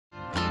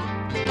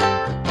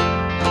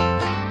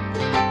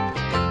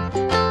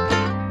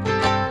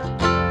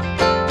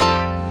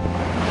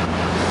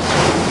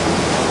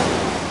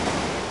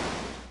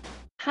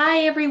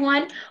Hi,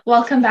 everyone.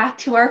 Welcome back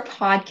to our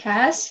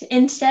podcast.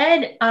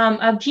 Instead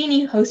of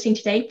Jeannie hosting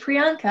today,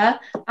 Priyanka,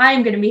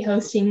 I'm going to be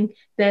hosting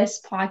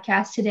this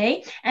podcast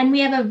today. And we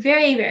have a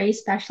very, very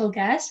special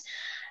guest,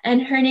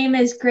 and her name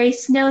is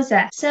Grace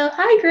Noza. So,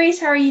 hi, Grace.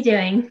 How are you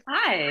doing?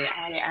 Hi,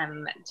 I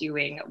am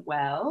doing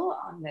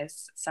well on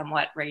this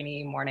somewhat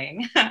rainy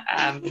morning,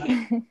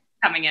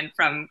 coming in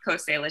from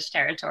Coast Salish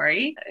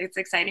territory. It's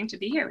exciting to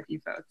be here with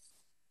you folks.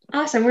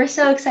 Awesome. We're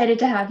so excited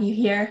to have you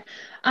here.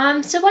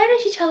 So, why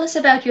don't you tell us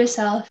about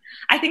yourself?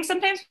 I think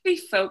sometimes we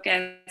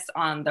focus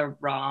on the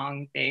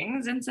wrong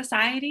things in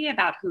society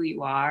about who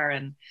you are.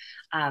 And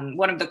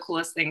one of the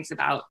coolest things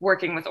about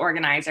working with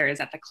organizers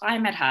at the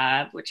Climate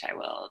Hub, which I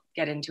will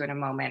get into in a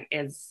moment,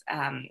 is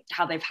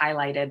how they've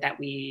highlighted that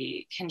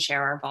we can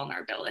share our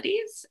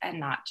vulnerabilities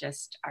and not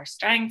just our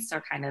strengths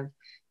or kind of,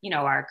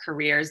 our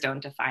careers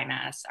don't define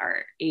us,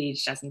 our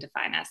age doesn't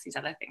define us, these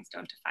other things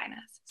don't define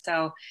us.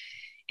 So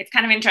it's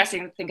kind of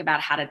interesting to think about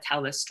how to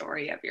tell the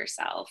story of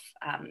yourself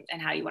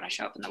and how you want to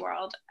show up in the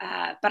world.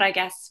 But I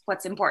guess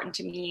what's important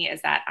to me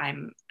is that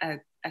I'm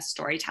a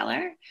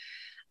storyteller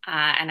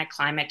and a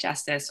climate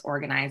justice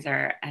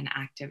organizer and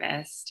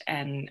activist.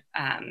 And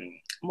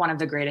one of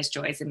the greatest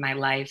joys in my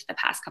life the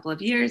past couple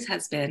of years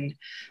has been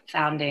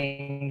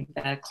founding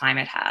the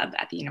Climate Hub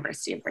at the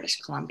University of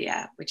British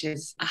Columbia, which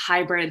is a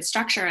hybrid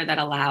structure that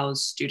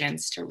allows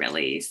students to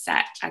really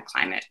set a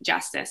climate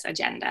justice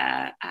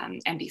agenda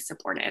and be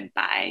supported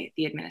by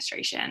the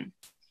administration.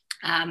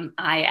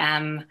 I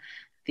am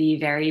the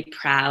very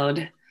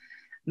proud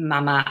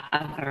mama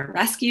of a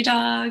rescue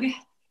dog.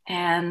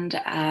 And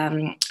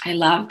I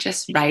love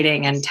just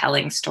writing and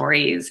telling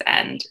stories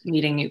and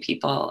meeting new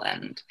people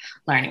and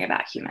learning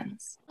about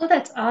humans. Oh,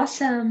 that's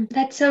awesome.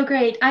 That's so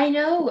great. I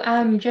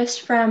know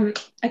just from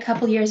a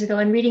couple years ago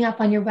and reading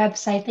up on your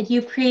website that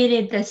you've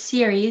created this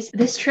series,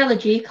 this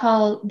trilogy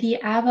called the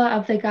Ava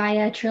of the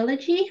Gaia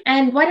trilogy.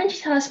 And why don't you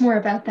tell us more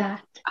about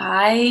that?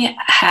 I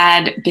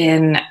had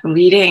been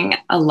reading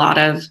a lot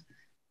of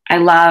I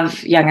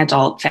love young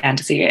adult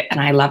fantasy, and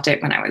I loved it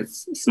when I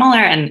was smaller.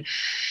 And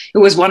it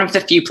was one of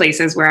the few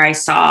places where I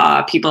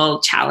saw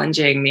people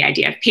challenging the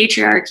idea of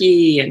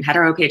patriarchy and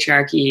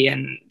heteropatriarchy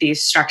and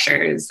these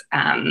structures.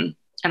 And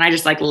I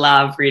just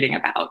love reading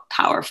about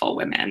powerful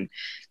women.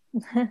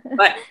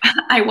 But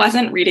I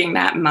wasn't reading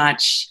that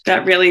much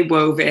that really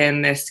wove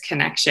in this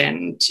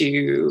connection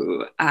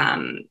to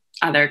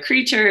other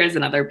creatures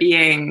and other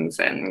beings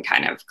and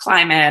kind of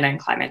climate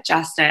and climate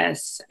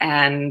justice.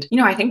 And,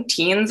 I think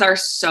teens are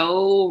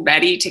so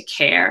ready to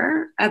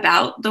care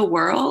about the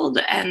world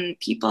and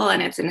people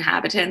and its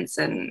inhabitants.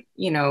 And,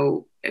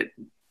 so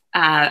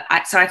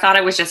I thought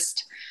it was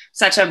just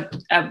such a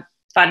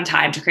fun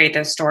time to create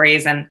those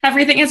stories, and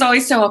everything is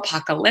always so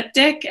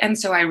apocalyptic. And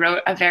so I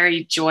wrote a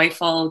very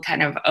joyful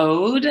kind of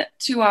ode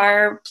to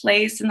our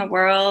place in the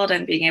world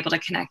and being able to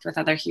connect with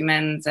other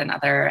humans and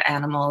other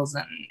animals.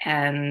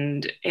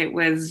 And it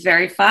was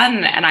very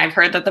fun. And I've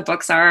heard that the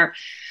books are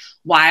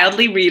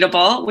wildly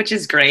readable, which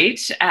is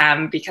great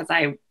because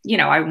I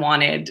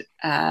wanted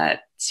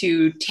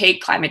to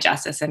take climate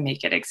justice and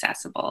make it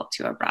accessible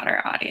to a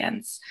broader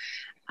audience.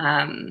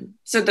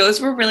 So those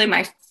were really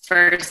my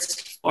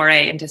first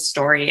foray into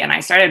story. And I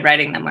started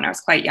writing them when I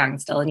was quite young,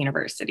 still in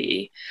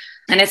university.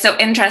 And it's so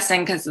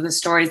interesting because the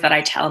stories that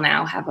I tell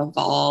now have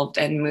evolved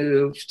and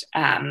moved.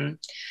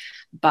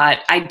 But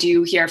I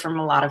do hear from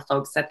a lot of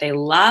folks that they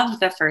love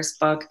the first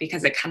book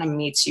because it kind of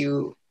meets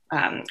you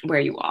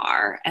where you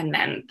are. And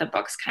then the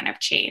books kind of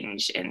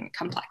change in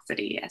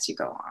complexity as you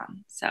go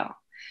on. So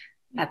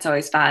that's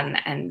always fun.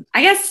 And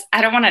I guess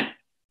I don't want to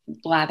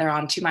blather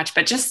on too much,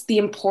 but just the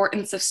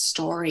importance of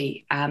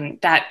story,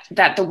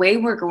 that the way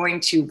we're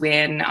going to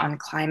win on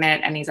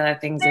climate and these other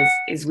things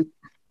is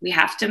we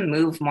have to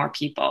move more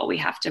people. We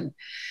have to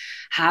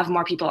have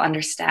more people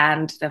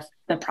understand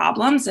the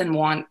problems and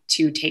want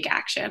to take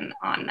action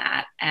on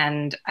that.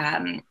 And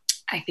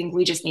I think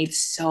we just need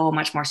so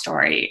much more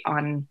story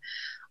on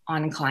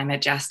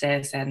climate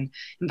justice and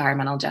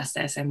environmental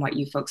justice and what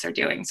you folks are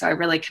doing. So I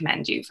really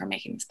commend you for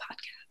making this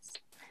podcast.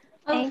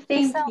 Oh, Thank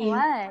you so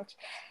much.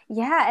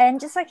 Yeah, and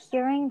just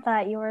hearing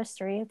that you're a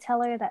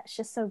storyteller, that's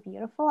just so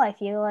beautiful. I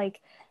feel like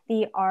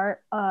the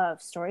art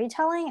of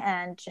storytelling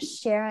and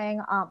just sharing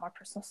our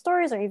personal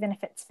stories, or even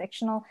if it's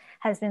fictional,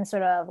 has been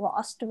sort of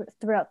lost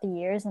throughout the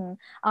years. And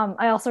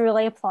I also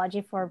really applaud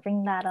you for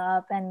bringing that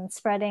up and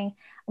spreading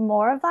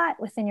more of that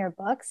within your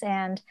books.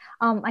 And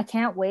I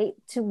can't wait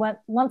to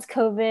once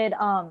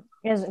COVID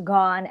is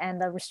gone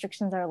and the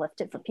restrictions are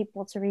lifted for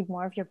people to read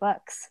more of your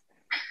books.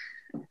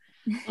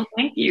 Well,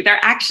 thank you. They're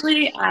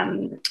actually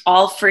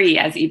all free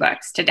as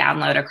ebooks to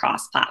download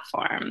across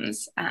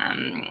platforms.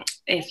 I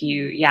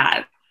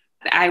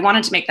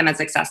wanted to make them as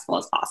accessible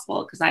as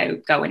possible because I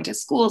go into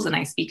schools and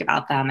I speak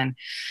about them. And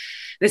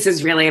this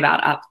is really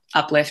about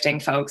uplifting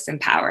folks,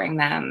 empowering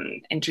them,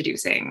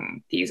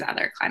 introducing these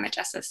other climate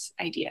justice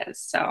ideas.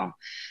 So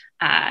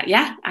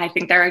I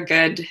think they're a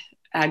good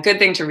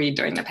thing to read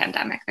during the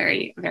pandemic.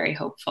 Very, very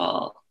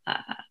hopeful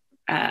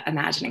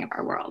imagining of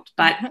our world.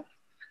 But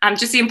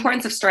just the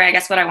importance of story. I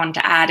guess what I wanted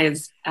to add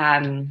is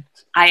I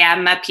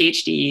am a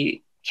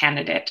PhD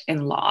candidate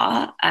in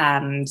law.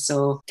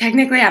 So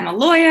technically I'm a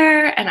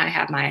lawyer and I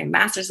have my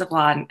master's of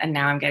law, and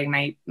now I'm getting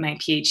my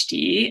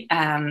PhD.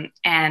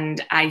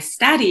 And I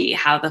study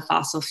how the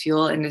fossil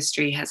fuel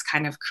industry has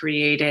kind of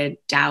created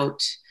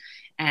doubt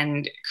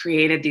and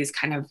created these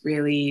kind of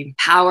really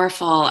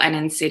powerful and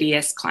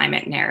insidious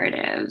climate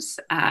narratives.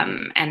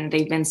 And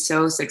they've been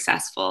so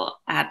successful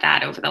at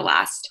that over the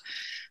last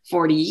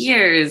 40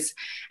 years.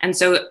 And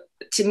so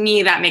to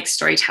me, that makes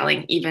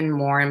storytelling even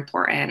more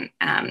important.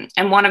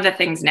 And one of the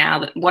things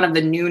now, one of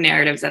the new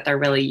narratives that they're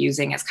really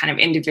using is kind of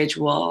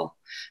individual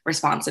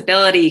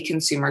responsibility,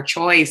 consumer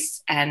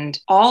choice, and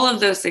all of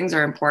those things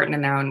are important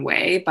in their own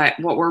way. But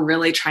what we're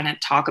really trying to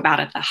talk about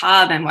at the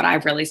Hub, and what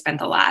I've really spent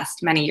the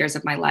last many years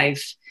of my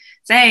life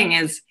saying,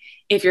 is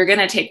if you're going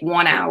to take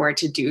 1 hour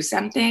to do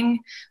something,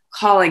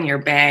 calling your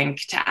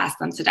bank to ask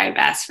them to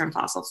divest from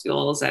fossil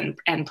fuels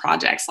and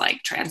projects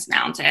like Trans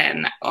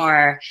Mountain,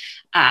 or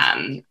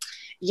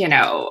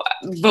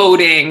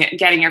voting,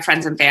 getting your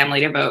friends and family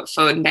to vote,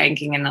 phone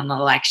banking in an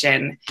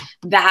election,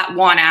 that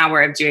 1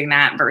 hour of doing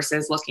that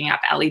versus looking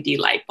up LED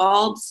light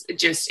bulbs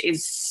just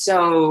is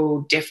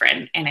so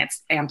different in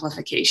its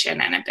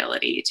amplification and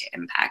ability to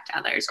impact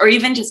others. Or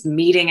even just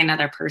meeting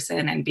another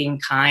person and being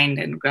kind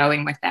and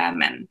growing with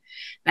them, and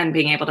then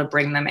being able to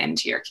bring them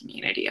into your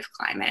community of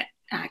climate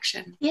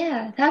action.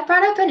 Yeah, that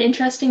brought up an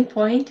interesting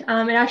point. It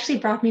actually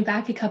brought me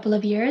back a couple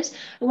of years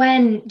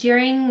when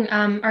during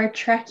our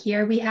Trek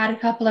year, we had a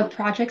couple of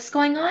projects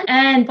going on.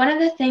 And one of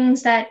the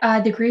things that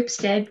the groups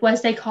did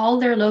was they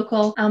called their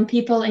local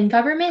people in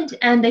government,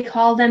 and they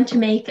called them to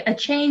make a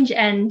change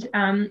and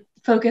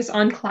focus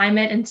on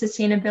climate and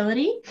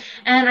sustainability.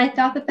 And I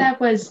thought that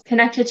that was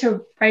connected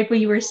to right what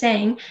you were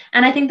saying.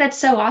 And I think that's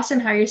so awesome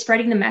how you're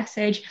spreading the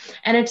message.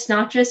 And it's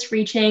not just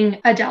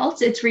reaching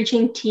adults, it's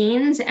reaching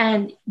teens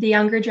and the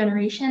younger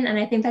generation. And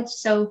I think that's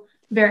so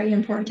very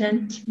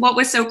important. What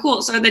was so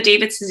cool, so the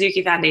David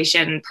Suzuki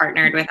Foundation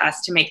partnered with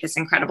us to make this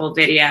incredible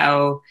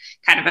video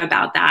kind of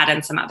about that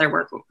and some other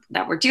work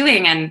that we're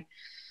doing. And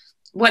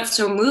what's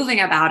so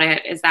moving about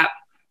it is that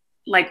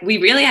we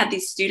really had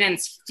these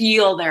students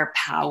feel their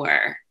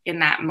power in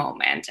that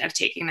moment of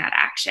taking that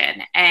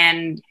action.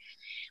 And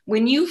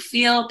when you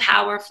feel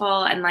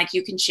powerful and like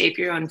you can shape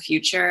your own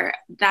future,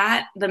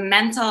 that the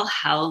mental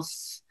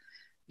health,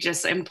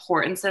 just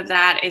importance of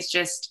that is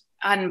just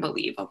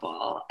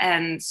unbelievable.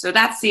 And so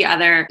that's the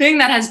other thing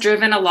that has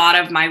driven a lot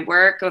of my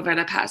work over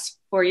the past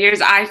 4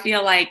 years. I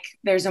feel like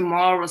there's a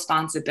moral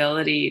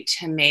responsibility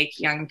to make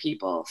young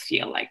people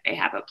feel like they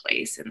have a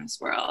place in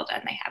this world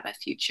and they have a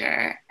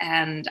future.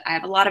 And I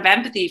have a lot of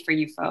empathy for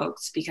you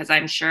folks, because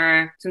I'm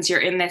sure since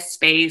you're in this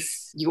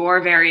space,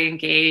 you're very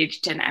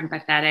engaged and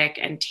empathetic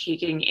and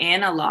taking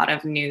in a lot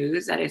of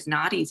news that is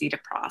not easy to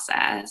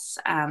process.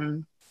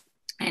 And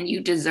you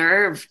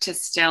deserve to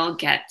still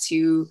get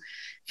to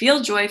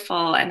feel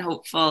joyful and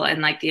hopeful,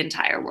 and like the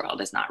entire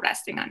world is not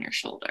resting on your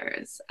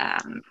shoulders.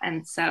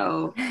 And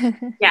so,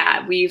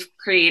 yeah, we've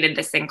created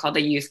this thing called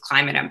the Youth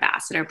Climate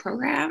Ambassador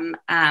Program,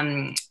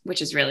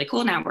 which is really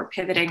cool. Now we're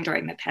pivoting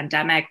during the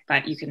pandemic,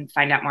 but you can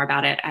find out more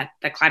about it at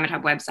the Climate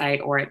Hub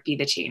website or at Be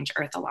the Change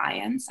Earth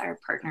Alliance, our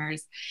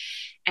partners.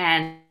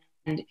 And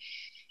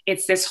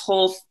it's this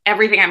whole,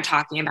 everything I'm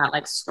talking about,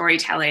 like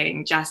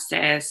storytelling,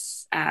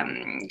 justice,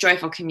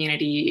 joyful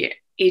community,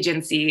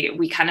 agency,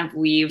 we kind of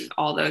weave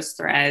all those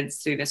threads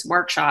through this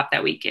workshop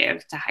that we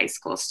give to high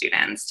school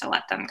students to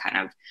let them kind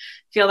of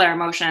feel their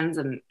emotions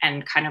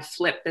and kind of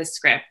flip the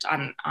script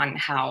on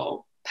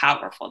how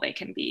powerful they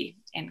can be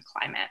in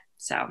climate.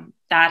 So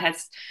that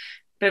has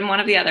been one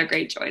of the other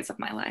great joys of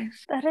my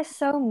life. That is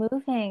so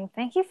moving.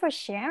 Thank you for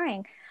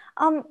sharing.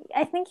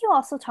 I think you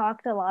also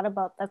talked a lot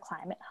about the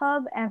Climate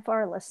Hub, and for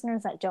our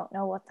listeners that don't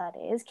know what that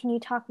is, can you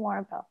talk more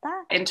about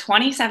that? In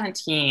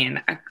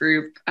 2017, a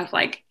group of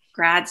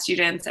grad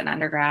students and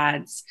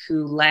undergrads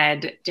who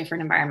led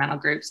different environmental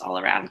groups all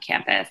around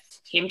campus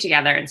came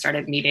together and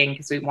started meeting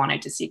because we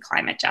wanted to see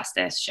climate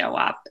justice show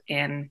up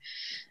in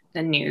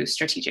the new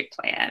strategic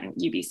plan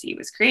UBC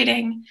was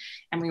creating,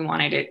 and we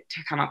wanted it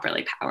to come up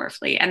really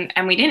powerfully. And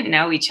we didn't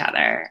know each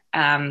other.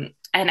 And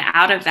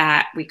out of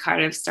that, we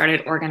kind of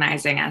started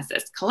organizing as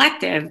this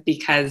collective,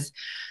 because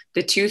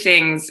the two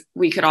things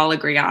we could all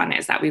agree on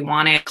is that we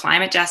wanted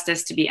climate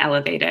justice to be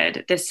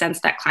elevated, this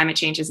sense that climate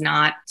change is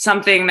not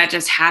something that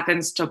just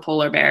happens to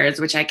polar bears,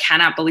 which I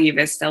cannot believe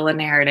is still a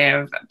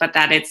narrative, but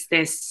that it's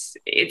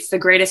the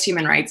greatest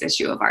human rights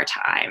issue of our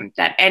time,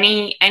 that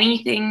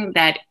anything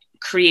that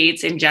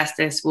creates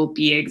injustice will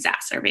be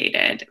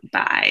exacerbated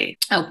by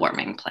a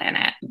warming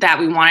planet, that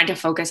we wanted to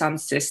focus on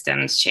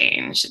systems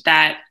change,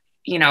 that,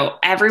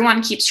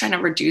 everyone keeps trying to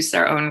reduce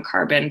their own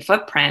carbon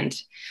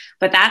footprint,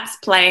 but that's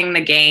playing the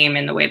game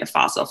in the way the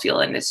fossil fuel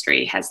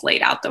industry has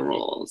laid out the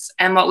rules.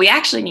 And what we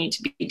actually need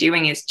to be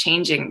doing is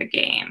changing the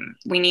game.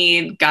 We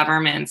need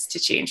governments to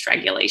change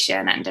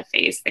regulation and to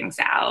phase things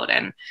out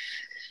and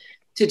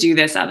to do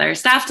this other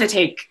stuff, to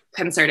take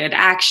concerted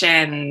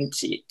action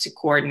to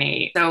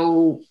coordinate.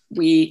 So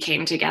we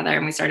came together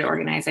and we started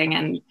organizing,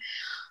 and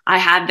I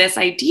had this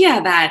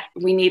idea that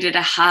we needed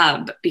a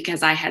hub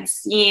because I had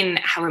seen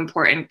how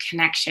important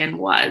connection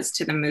was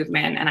to the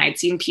movement. And I'd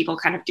seen people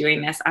kind of doing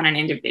this on an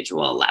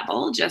individual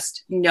level,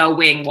 just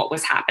knowing what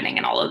was happening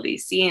in all of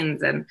these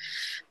scenes and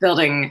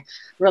building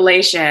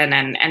relation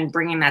and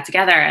bringing that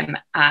together. And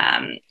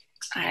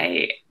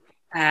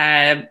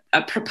I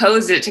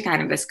proposed it to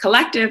kind of this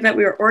collective that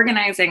we were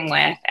organizing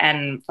with,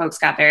 and folks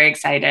got very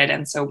excited.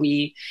 And so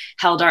we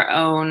held our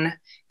own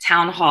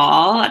town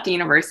hall at the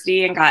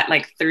university and got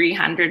like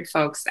 300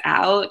 folks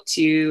out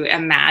to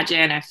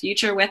imagine a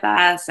future with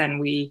us.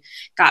 And we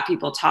got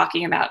people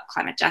talking about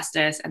climate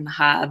justice and the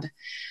hub.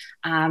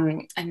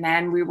 And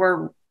then we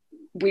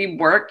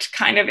worked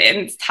kind of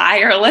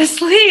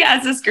tirelessly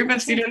as this group of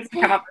students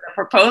to come up with a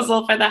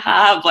proposal for the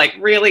hub, like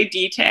really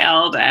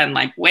detailed, and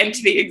like went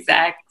to the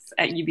execs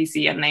at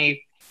UBC, and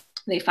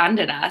they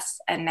funded us.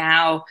 And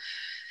now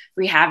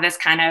we have this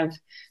kind of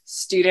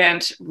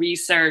student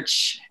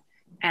research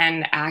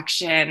and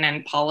action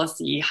and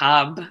policy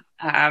hub,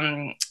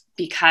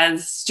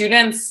 because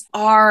students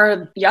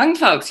are young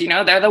folks,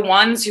 they're the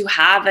ones who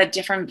have a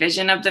different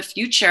vision of the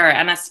future,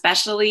 and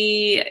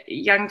especially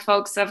young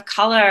folks of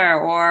color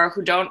or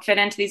who don't fit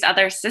into these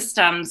other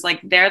systems. Like,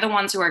 they're the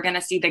ones who are going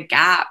to see the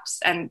gaps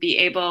and be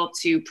able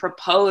to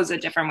propose a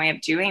different way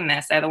of doing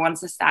this. They're the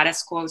ones the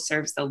status quo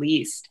serves the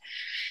least.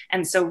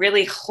 And so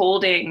really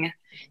holding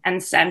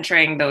and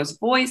centering those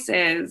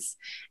voices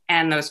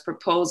and those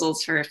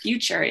proposals for a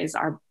future is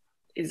our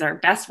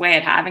best way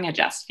at having a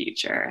just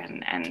future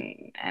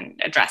and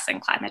addressing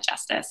climate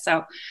justice.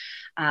 So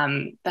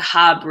the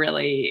hub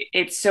really,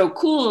 it's so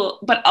cool.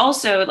 But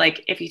also,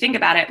 like, if you think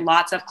about it,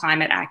 lots of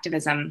climate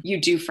activism you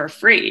do for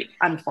free,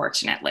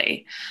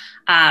 unfortunately.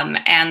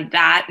 And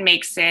that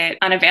makes it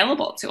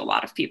unavailable to a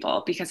lot of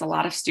people because a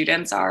lot of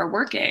students are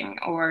working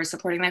or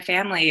supporting their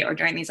family or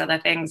doing these other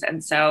things.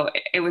 And so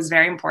it was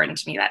very important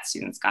to me that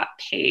students got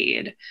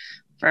paid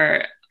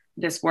for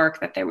this work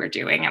that they were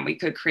doing, and we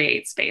could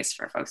create space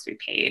for folks to be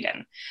paid.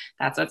 And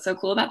that's what's so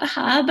cool about the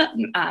hub.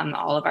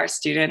 All of our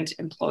student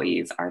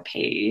employees are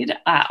paid,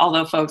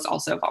 although folks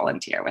also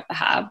volunteer with the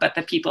hub, but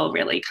the people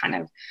really kind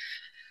of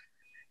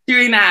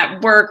doing that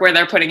work where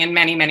they're putting in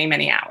many, many,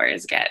 many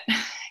hours get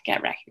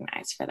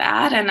recognized for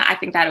that. And I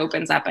think that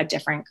opens up a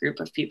different group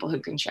of people who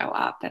can show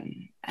up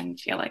and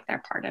feel like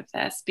they're part of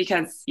this,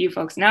 because you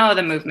folks know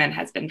the movement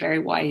has been very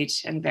white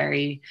and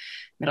very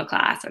middle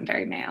class and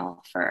very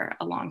male for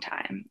a long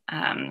time.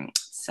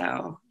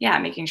 So yeah,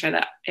 making sure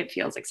that it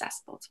feels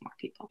accessible to more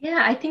people.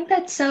 Yeah, I think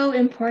that's so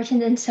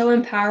important and so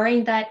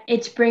empowering that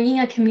it's bringing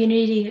a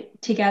community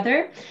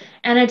together.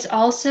 And it's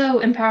also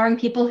empowering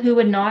people who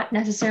would not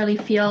necessarily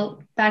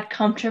feel that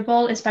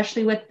comfortable,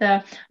 especially with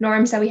the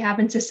norms that we have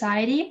in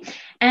society.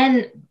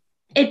 And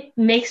it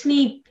makes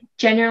me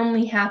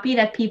genuinely happy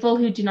that people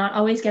who do not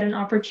always get an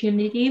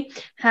opportunity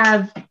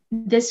have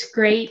this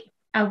great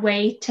a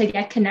way to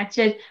get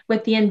connected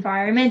with the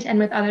environment and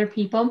with other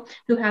people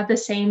who have the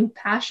same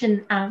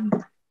passion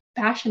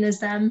as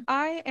them.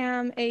 I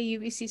am a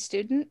UBC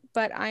student,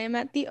 but I am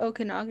at the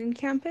Okanagan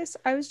campus.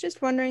 I was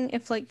just wondering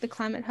if the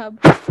Climate Hub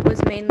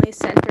was mainly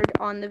centered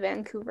on the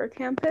Vancouver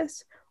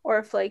campus, or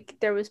if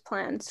there was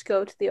plans to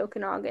go to the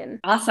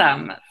Okanagan.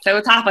 Awesome.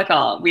 So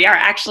topical. We are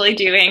actually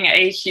doing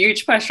a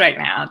huge push right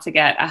now to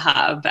get a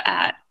hub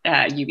at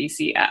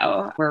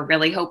UBCO. We're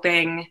really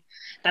hoping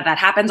that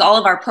happens. All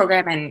of our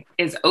programming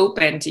is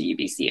open to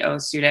UBCO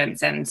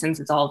students. And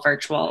since it's all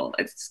virtual,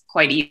 it's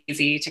quite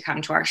easy to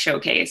come to our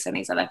showcase and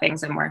these other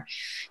things. And we're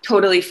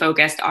totally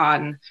focused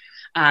on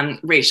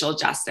racial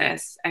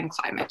justice and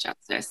climate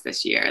justice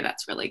this year.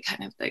 That's really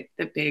kind of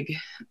the big,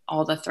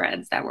 all the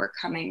threads that we're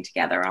coming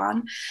together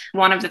on.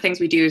 One of the things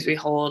we do is we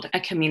hold a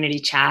community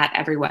chat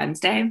every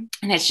Wednesday,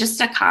 and it's just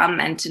to come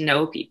and to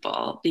know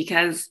people,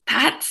 because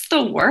that's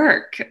the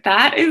work.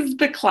 That is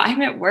the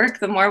climate work.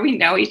 The more we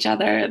know each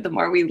other, the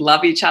more we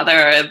love each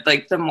other,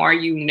 the more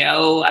you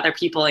know other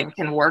people and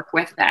can work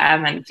with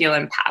them and feel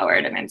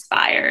empowered and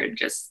inspired,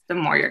 just the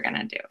more you're going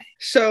to do it.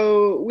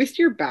 So with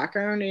your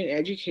background in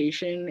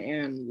education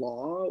and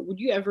law, would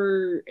you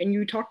ever, and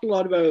you talked a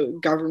lot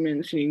about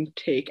governments needing to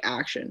take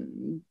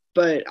action,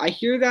 but I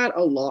hear that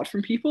a lot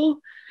from people,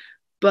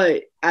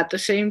 but at the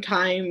same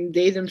time,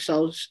 they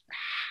themselves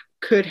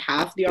could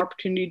have the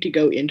opportunity to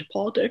go into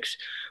politics.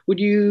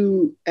 Would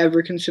you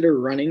ever consider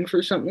running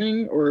for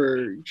something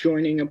or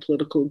joining a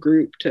political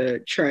group to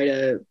try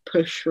to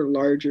push for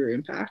larger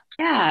impact?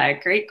 Yeah,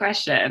 great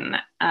question.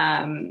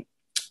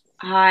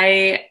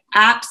 I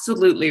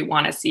absolutely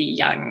want to see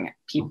young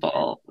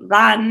people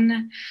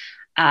run.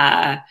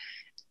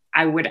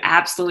 I would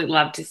absolutely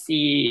love to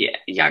see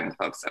young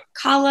folks of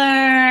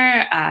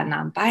color,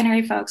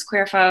 non-binary folks,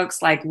 queer folks.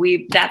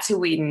 That's who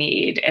we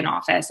need in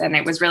office. And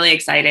it was really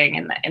exciting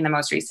in the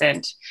most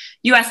recent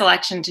US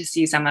election to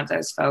see some of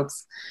those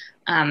folks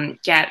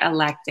get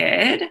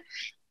elected.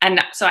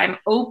 And so I'm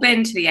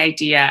open to the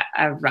idea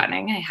of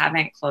running. I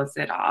haven't closed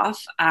it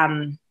off.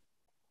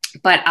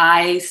 But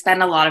I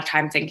spend a lot of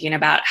time thinking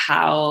about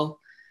how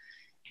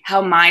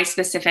my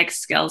specific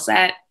skill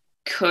set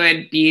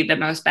could be the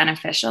most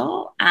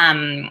beneficial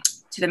to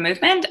the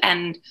movement.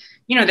 And,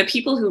 you know, the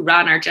people who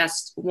run are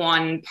just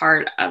one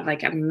part of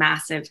like a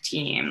massive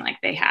team. Like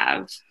they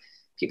have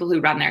people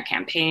who run their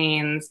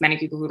campaigns, many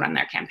people who run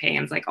their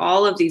campaigns, like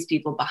all of these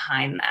people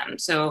behind them.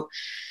 So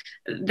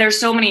there's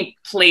so many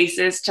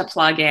places to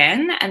plug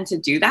in and to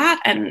do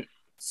that. And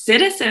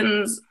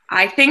citizens,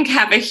 I think,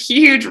 have a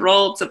huge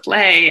role to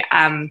play.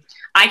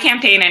 I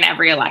campaign in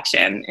every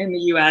election in the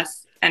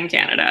US and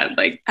Canada,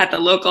 like at the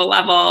local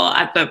level,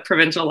 at the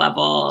provincial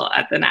level,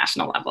 at the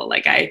national level.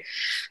 Like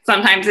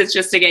sometimes it's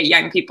just to get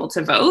young people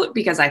to vote,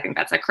 because I think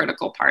that's a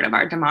critical part of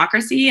our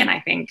democracy. And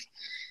I think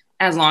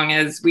as long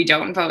as we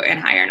don't vote in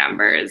higher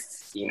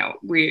numbers, you know,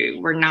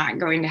 we're not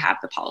going to have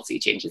the policy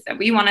changes that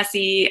we want to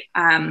see.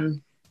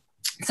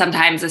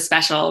 Sometimes a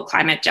special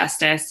climate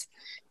justice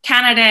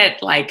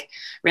candidate like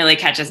really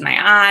catches my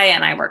eye,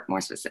 and I work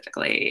more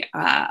specifically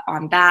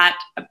on that.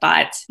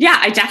 But yeah,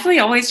 I definitely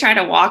always try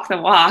to walk the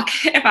walk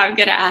if I'm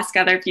going to ask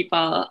other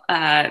people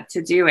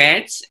to do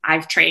it.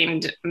 I've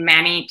trained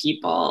many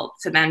people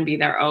to then be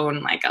their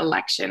own like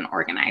election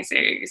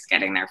organizers,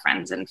 getting their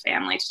friends and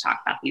family to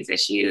talk about these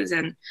issues.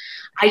 And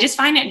I just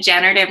find it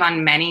generative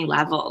on many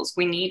levels.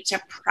 We need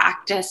to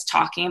practice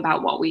talking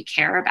about what we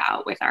care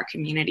about with our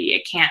community.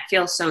 It can't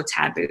feel so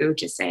taboo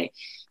to say,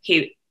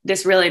 hey,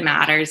 this really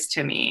matters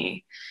to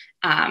me.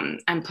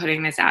 I'm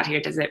putting this out here.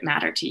 Does it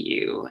matter to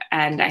you?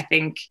 And I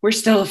think we're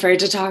still afraid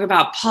to talk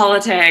about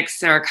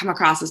politics or come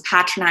across as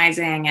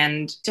patronizing,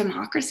 and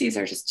democracies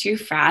are just too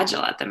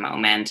fragile at the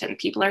moment, and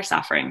people are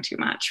suffering too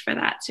much for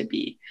that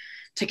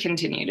to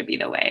continue to be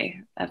the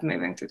way of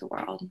moving through the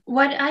world.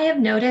 What I have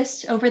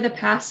noticed over the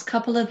past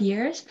couple of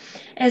years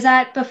is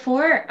that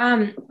before,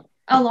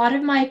 a lot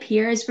of my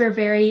peers were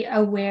very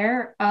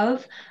aware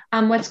of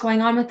what's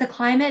going on with the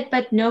climate,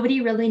 but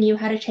nobody really knew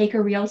how to take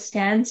a real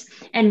stance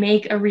and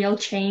make a real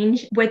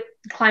change with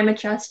climate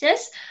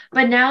justice.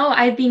 But now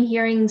I've been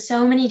hearing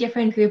so many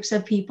different groups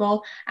of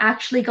people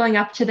actually going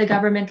up to the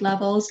government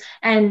levels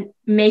and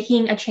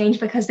making a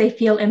change because they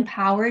feel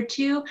empowered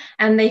to,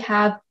 and they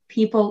have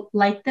people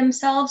like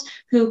themselves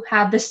who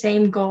have the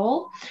same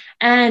goal.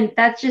 And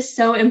that's just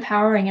so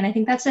empowering. And I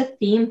think that's a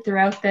theme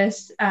throughout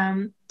this,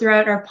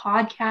 throughout our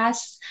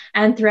podcasts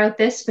and throughout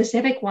this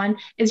specific one,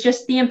 is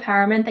just the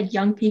empowerment that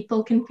young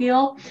people can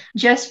feel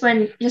just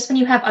when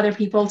you have other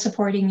people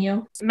supporting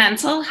you.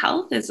 Mental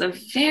health is a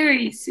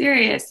very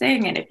serious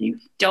thing. And if you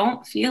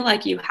don't feel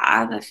like you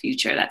have a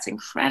future, that's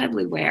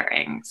incredibly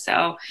wearing.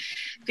 So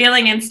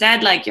feeling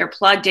instead like you're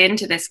plugged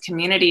into this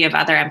community of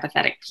other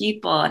empathetic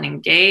people and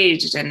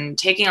engaged and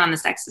taking on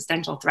this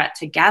existential threat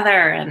together,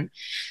 and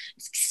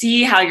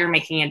see how you're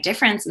making a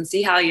difference and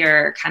see how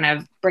you're kind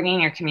of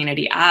bringing your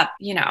community up,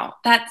 you know,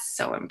 that's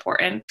so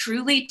important.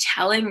 Truly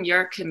telling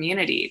your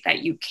community that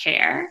you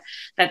care,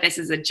 that this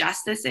is a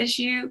justice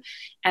issue,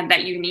 and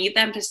that you need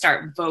them to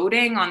start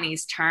voting on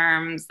these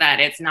terms, that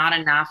it's not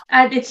enough.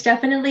 It's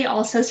definitely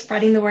also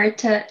spreading the word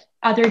to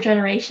other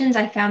generations.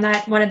 I found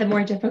that one of the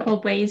more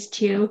difficult ways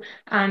to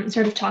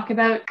sort of talk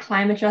about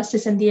climate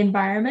justice and the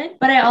environment.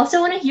 But I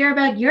also want to hear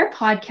about your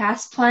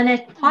podcast,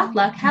 Planet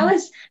Potluck. How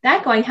is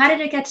that going? How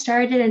did it get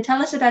started? And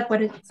tell us about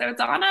what it is. So it's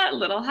on a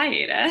little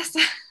hiatus,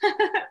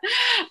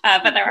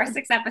 but there are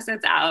 6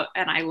 episodes out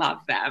and I love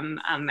them.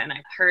 And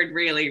I've heard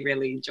really,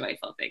 really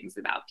joyful things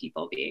about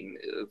people being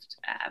moved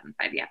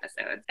by the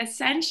episodes.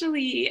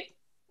 Essentially,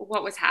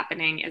 what was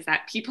happening is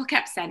that people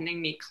kept sending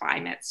me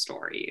climate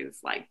stories,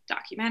 like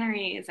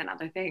documentaries and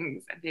other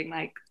things, and being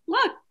like,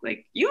 look,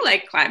 like you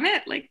like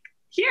climate, like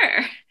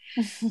here.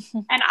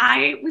 And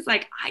I was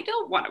like, I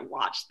don't want to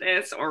watch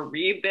this or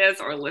read this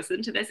or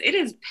listen to this. It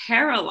is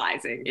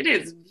paralyzing. It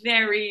is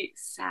very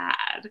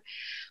sad.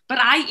 But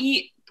I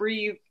eat,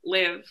 breathe,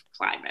 live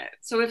climate.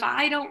 So if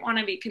I don't want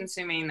to be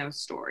consuming those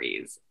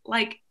stories,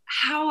 like,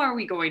 how are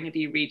we going to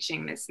be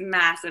reaching this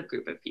massive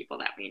group of people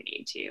that we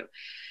need to?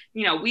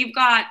 You know, we've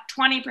got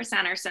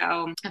 20% or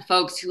so of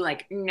folks who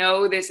like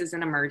know this is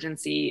an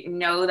emergency,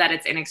 know that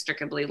it's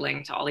inextricably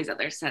linked to all these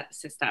other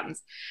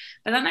systems.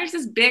 But then there's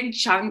this big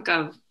chunk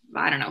of,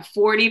 I don't know,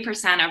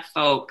 40% of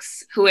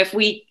folks who, if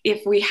we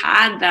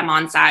had them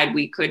on side,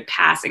 we could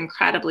pass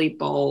incredibly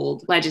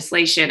bold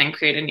legislation and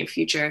create a new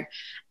future.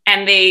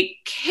 And they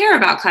care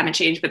about climate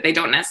change, but they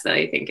don't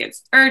necessarily think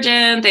it's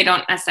urgent. They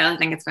don't necessarily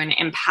think it's going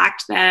to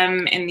impact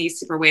them in these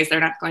super ways. They're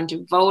not going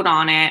to vote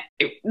on it.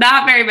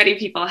 Not very many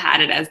people had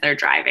it as their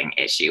driving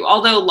issue,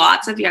 although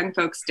lots of young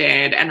folks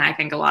did. And I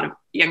think a lot of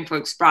young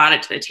folks brought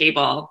it to the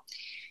table.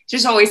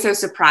 It's just always so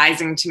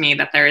surprising to me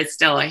that there is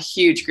still a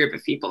huge group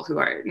of people who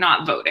are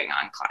not voting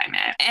on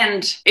climate.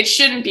 And it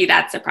shouldn't be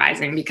that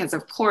surprising because,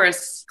 of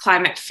course,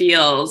 climate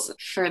feels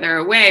further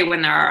away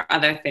when there are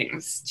other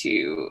things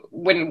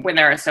when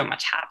there is so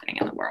much happening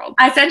in the world.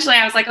 Essentially,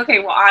 I was like, okay,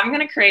 well, I'm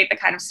going to create the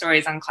kind of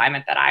stories on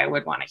climate that I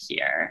would want to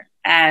hear.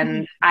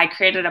 And I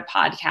created a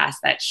podcast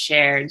that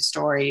shared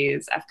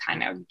stories of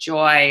kind of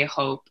joy,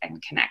 hope,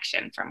 and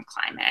connection from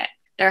climate.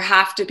 There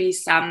have to be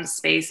some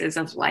spaces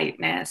of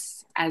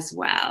lightness as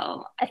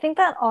well. I think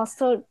that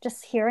also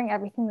just hearing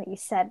everything that you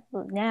said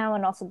now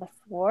and also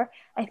before,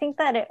 I think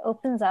that it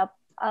opens up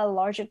a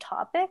larger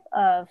topic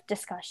of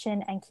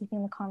discussion and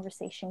keeping the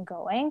conversation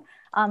going,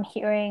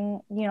 hearing,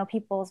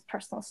 people's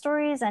personal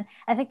stories. And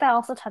I think that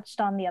also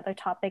touched on the other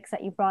topics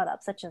that you brought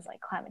up, such as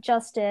like climate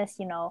justice,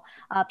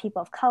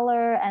 people of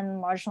color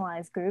and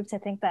marginalized groups. I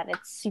think that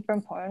it's super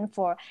important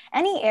for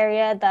any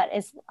area that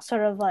is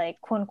sort of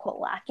like quote unquote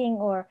lacking,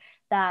 or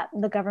that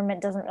the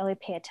government doesn't really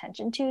pay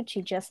attention to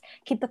just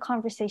keep the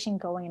conversation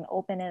going and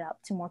open it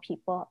up to more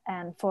people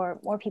and for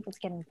more people to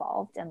get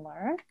involved and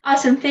learn.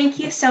 Awesome. Thank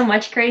you so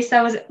much, Grace.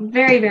 That was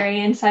very, very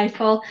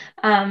insightful.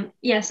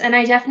 Yes, and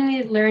I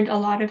definitely learned a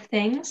lot of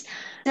things.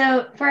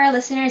 So for our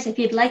listeners, if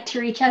you'd like to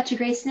reach out to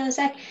Grace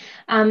Nosek,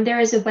 there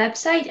is a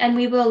website, and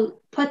we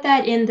will put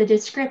that in the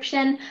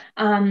description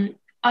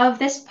of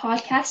this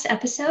podcast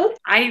episode.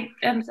 I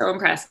am so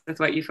impressed with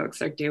what you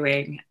folks are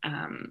doing.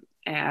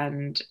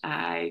 And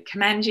I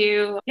commend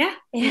you. Yeah.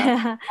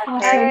 Yeah.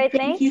 Awesome. All right,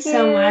 Thank you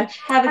so much.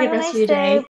 Have a good rest of your day.